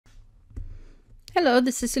Hello,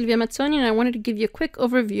 this is Silvia Mazzoni, and I wanted to give you a quick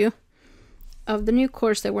overview of the new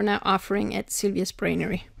course that we're now offering at Silvia's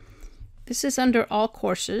Brainery. This is under all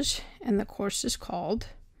courses, and the course is called,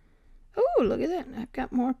 oh, look at that, I've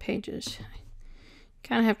got more pages.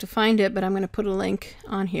 Kind of have to find it, but I'm going to put a link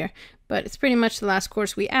on here. But it's pretty much the last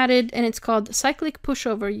course we added, and it's called Cyclic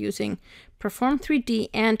Pushover using Perform 3D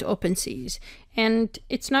and OpenSEES. And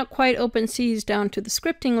it's not quite OpenSEES down to the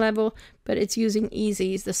scripting level, but it's using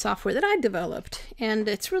eSEES, the software that I developed. And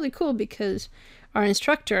it's really cool because our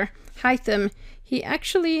instructor, Haitham, he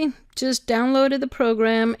actually just downloaded the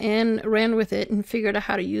program and ran with it and figured out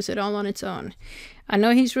how to use it all on its own. I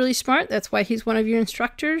know he's really smart. That's why he's one of your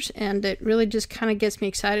instructors, and it really just kind of gets me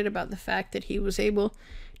excited about the fact that he was able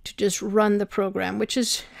to just run the program, which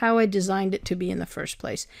is how I designed it to be in the first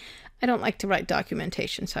place. I don't like to write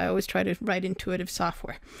documentation, so I always try to write intuitive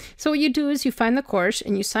software. So what you do is you find the course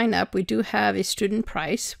and you sign up. We do have a student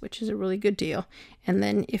price, which is a really good deal. And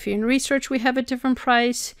then if you're in research, we have a different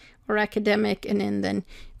price, or academic, and then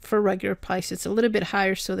for regular price, it's a little bit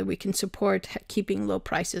higher so that we can support keeping low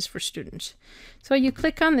prices for students. So you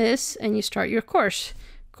click on this and you start your course.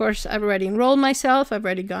 Of course, I've already enrolled myself. I've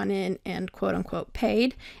already gone in and quote unquote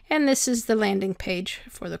paid. And this is the landing page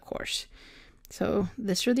for the course. So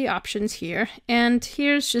these are the options here. And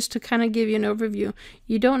here's just to kind of give you an overview.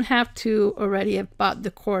 You don't have to already have bought the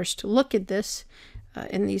course to look at this.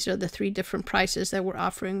 And these are the 3 different prices that we're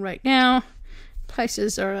offering right now.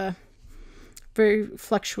 Prices are very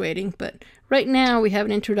fluctuating, but right now we have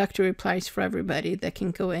an introductory price for everybody that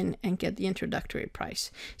can go in and get the introductory price.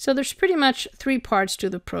 So there's pretty much 3 parts to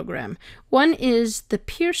the program. One is the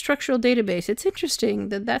peer structural database. It's interesting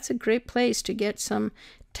that that's a great place to get some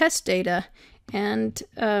test data, and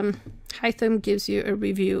Haitham gives you a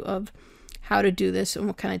review of how to do this and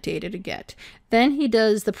what kind of data to get. Then he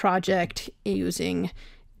does the project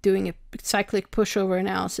doing a cyclic pushover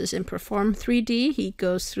analysis in Perform 3D. He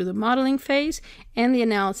goes through the modeling phase and the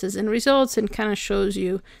analysis and results and kind of shows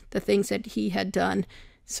you the things that he had done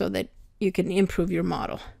so that you can improve your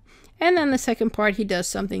model. And then the second part, he does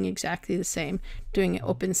something exactly the same, doing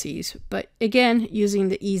OpenSEES, but again, using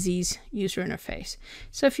the eSEES user interface.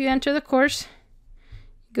 So if you enter the course,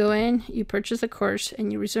 go in, you purchase the course,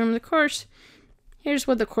 and you resume the course. Here's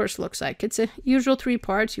what the course looks like. It's a usual 3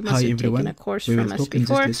 parts. You must have taken a course from us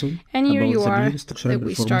before. And here you are that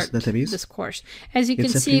we start this course. As you can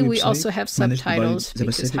see, we also have subtitles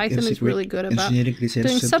because Haitham is really good about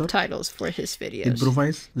doing subtitles for his videos.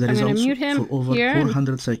 I'm going to mute him here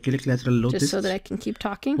just so that I can keep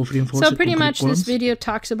talking. So pretty much this video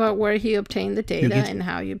talks about where he obtained the data and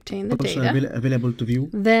how you obtain the data.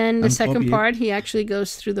 Then the second part, he actually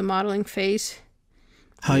goes through the modeling phase.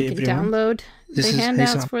 You can download the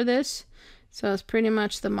handouts for this. So it's pretty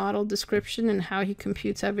much the model description and how he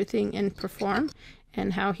computes everything in Perform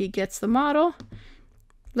and how he gets the model.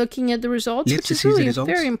 Looking at the results, which is really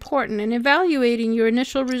very important, and evaluating your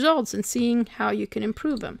initial results and seeing how you can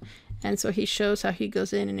improve them. And so he shows how he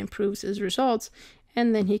goes in and improves his results,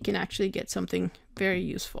 and then he can actually get something very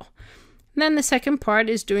useful. And then the second part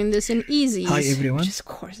is doing this in eSEES, which of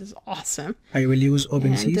course is awesome. I will use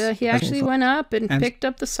OpenSEES. And he actually went up and picked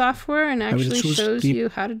up the software and actually shows you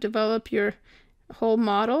how to develop your whole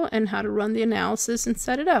model and how to run the analysis and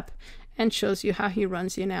set it up, and shows you how he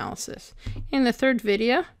runs the analysis. In the third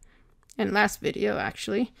video, and last video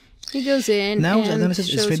actually, he goes in and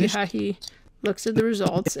shows you how he looks at the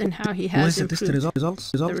results and how he has improved the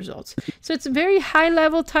results. So it's a very high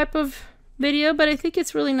level type of video, but I think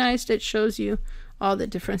it's really nice that it shows you all the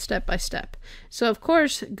different step-by-step. So of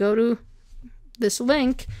course, go to this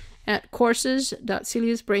link at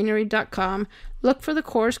courses.silviasbrainery.com. Look for the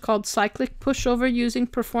course called Cyclic Pushover using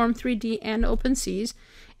Perform 3D and OpenSEES,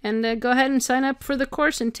 and go ahead and sign up for the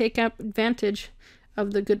course and take advantage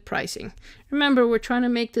of the good pricing. Remember, we're trying to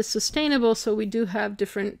make this sustainable, so we do have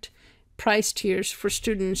different price tiers for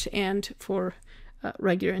students and for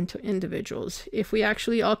regular individuals. If we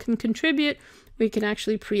actually all can contribute, we can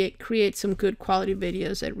actually create some good quality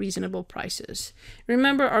videos at reasonable prices.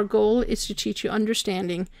 Remember, our goal is to teach you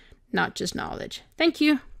understanding, not just knowledge. Thank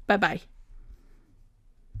you. Bye-bye.